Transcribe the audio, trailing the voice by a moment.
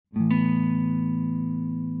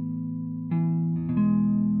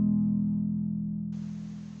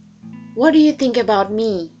What do you think about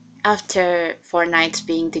me after 4 nights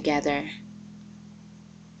being together?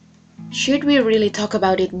 Should we really talk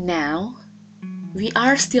about it now? We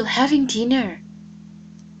are still having dinner.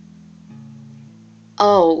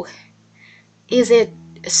 Oh, is it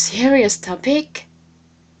a serious topic?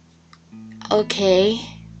 Okay,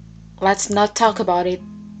 let's not talk about it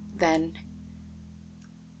then.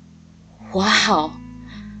 Wow,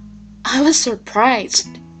 I was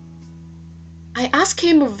surprised. I asked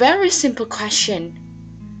him a very simple question,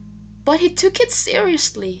 but he took it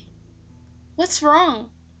seriously. What's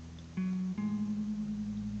wrong?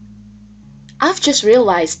 I've just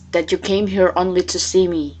realized that you came here only to see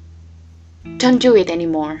me. Don't do it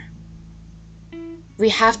anymore. We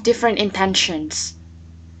have different intentions.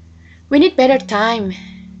 We need better time,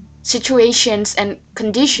 situations, and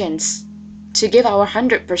conditions to give our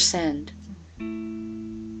 100%.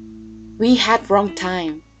 We had wrong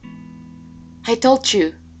time. I told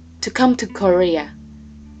you to come to Korea.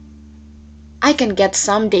 I can get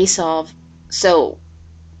some days off, so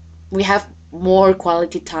we have more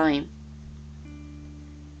quality time.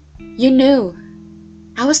 You knew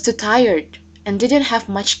I was too tired and didn't have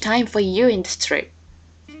much time for you in this trip.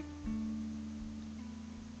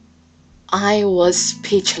 I was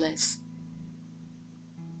speechless.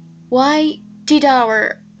 Why did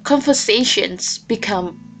our conversations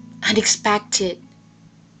become unexpected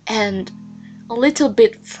and a little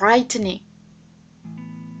bit frightening?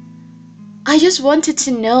 I just wanted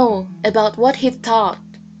to know about what he thought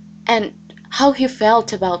and how he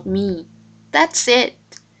felt about me. That's it.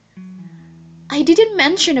 I didn't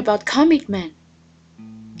mention about commitment.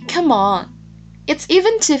 Come on, it's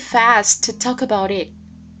even too fast to talk about it.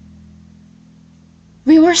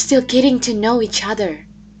 We were still getting to know each other,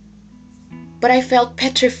 but I felt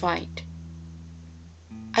petrified.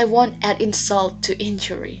 I won't add insult to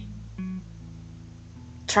injury,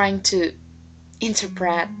 trying to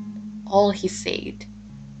interpret all he said.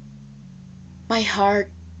 My heart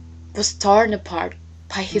was torn apart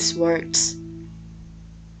by his words.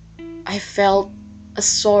 I felt a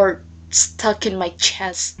sword stuck in my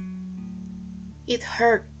chest. It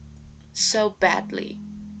hurt so badly.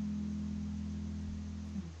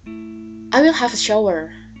 I will have a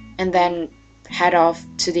shower and then head off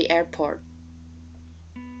to the airport,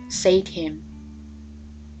 said him.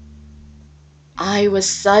 I was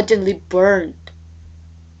suddenly burned.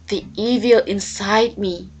 The evil inside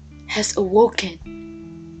me has awoken.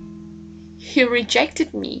 He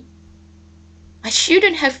rejected me. I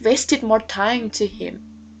shouldn't have wasted more time to him.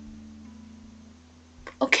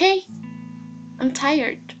 Okay, I'm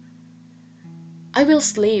tired. I will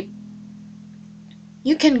sleep.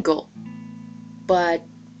 You can go, but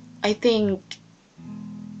I think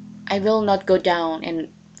I will not go down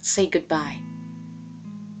and say goodbye.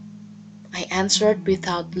 I answered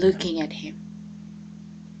without looking at him.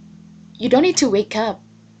 You don't need to wake up.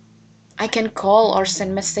 I can call or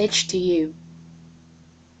send message to you.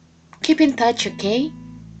 Keep in touch, okay?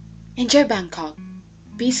 Enjoy Bangkok.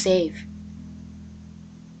 Be safe.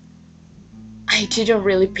 I didn't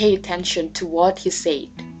really pay attention to what he said.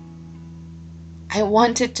 I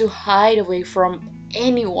wanted to hide away from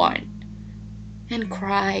anyone and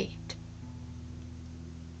cried.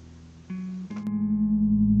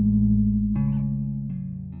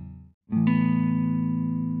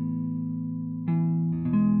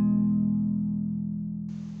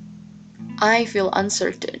 I feel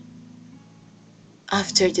uncertain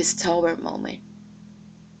after this tower moment.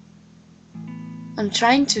 I'm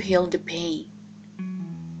trying to heal the pain.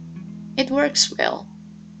 It works well.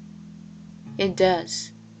 It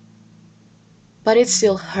does. But it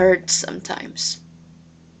still hurts sometimes.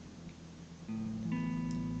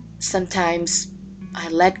 Sometimes I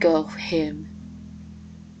let go of him.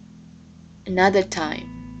 Another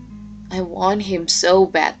time, I want him so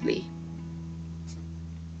badly.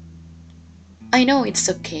 I know it's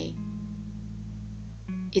okay.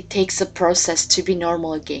 It takes a process to be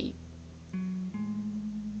normal again.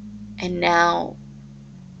 And now,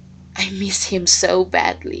 I miss him so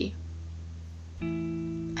badly.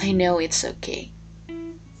 I know it's okay.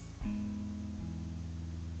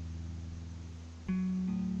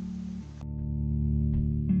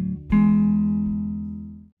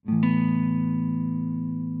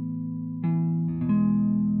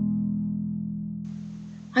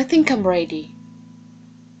 I think I'm ready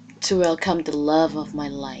to welcome the love of my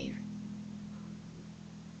life.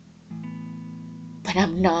 But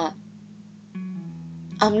I'm not.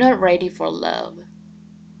 I'm not ready for love.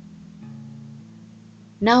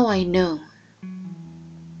 Now I know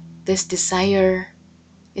this desire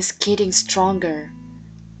is getting stronger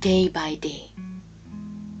day by day.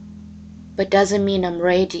 But doesn't mean I'm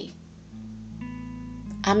ready.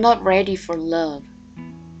 I'm not ready for love.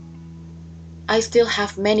 I still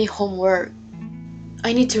have many homework.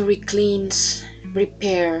 I need to re-cleanse,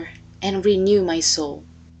 repair, and renew my soul,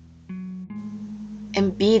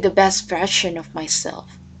 and be the best version of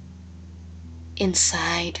myself,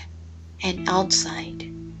 inside and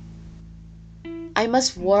outside. I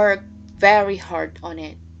must work very hard on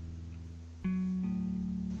it.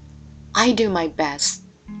 I do my best.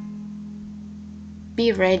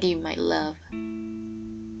 Be ready, my love.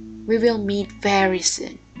 We will meet very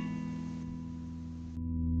soon.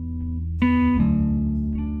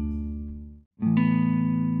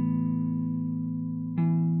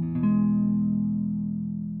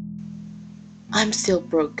 I'm still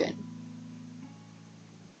broken.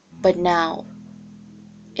 But now,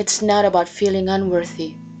 it's not about feeling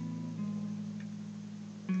unworthy.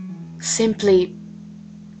 Simply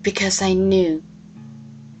because I knew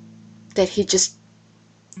that he just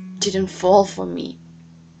didn't fall for me.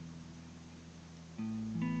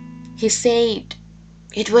 He said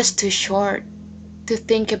it was too short to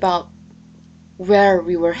think about where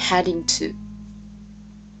we were heading to.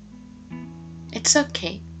 It's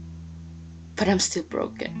okay, but I'm still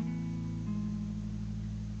broken.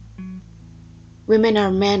 Women or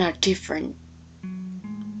men are different.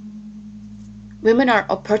 Women are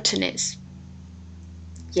opportunists,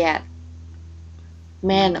 yet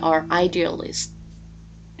men are idealists.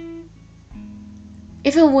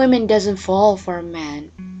 If a woman doesn't fall for a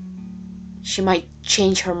man, she might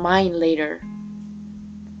change her mind later,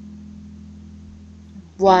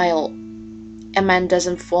 while a man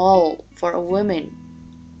doesn't fall for a woman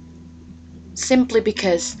simply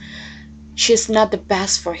because she's not the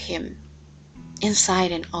best for him,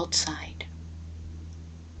 inside and outside.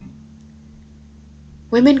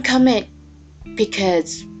 Women commit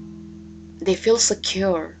because they feel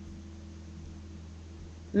secure.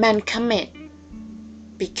 Men commit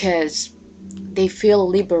because they feel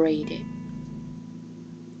liberated.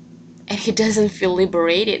 And he doesn't feel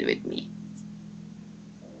liberated with me.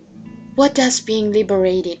 What does being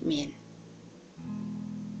liberated mean?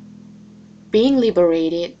 Being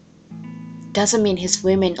liberated doesn't mean his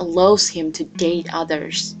woman allows him to date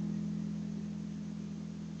others.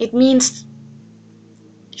 It means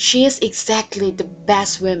she is exactly the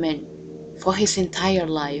best woman for his entire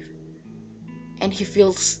life, and he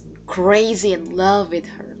feels crazy in love with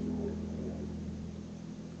her.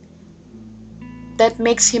 That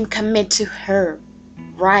makes him commit to her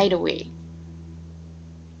right away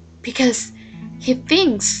because he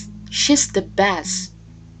thinks she's the best.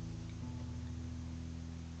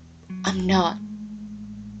 I'm not.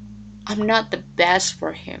 I'm not the best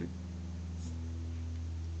for him.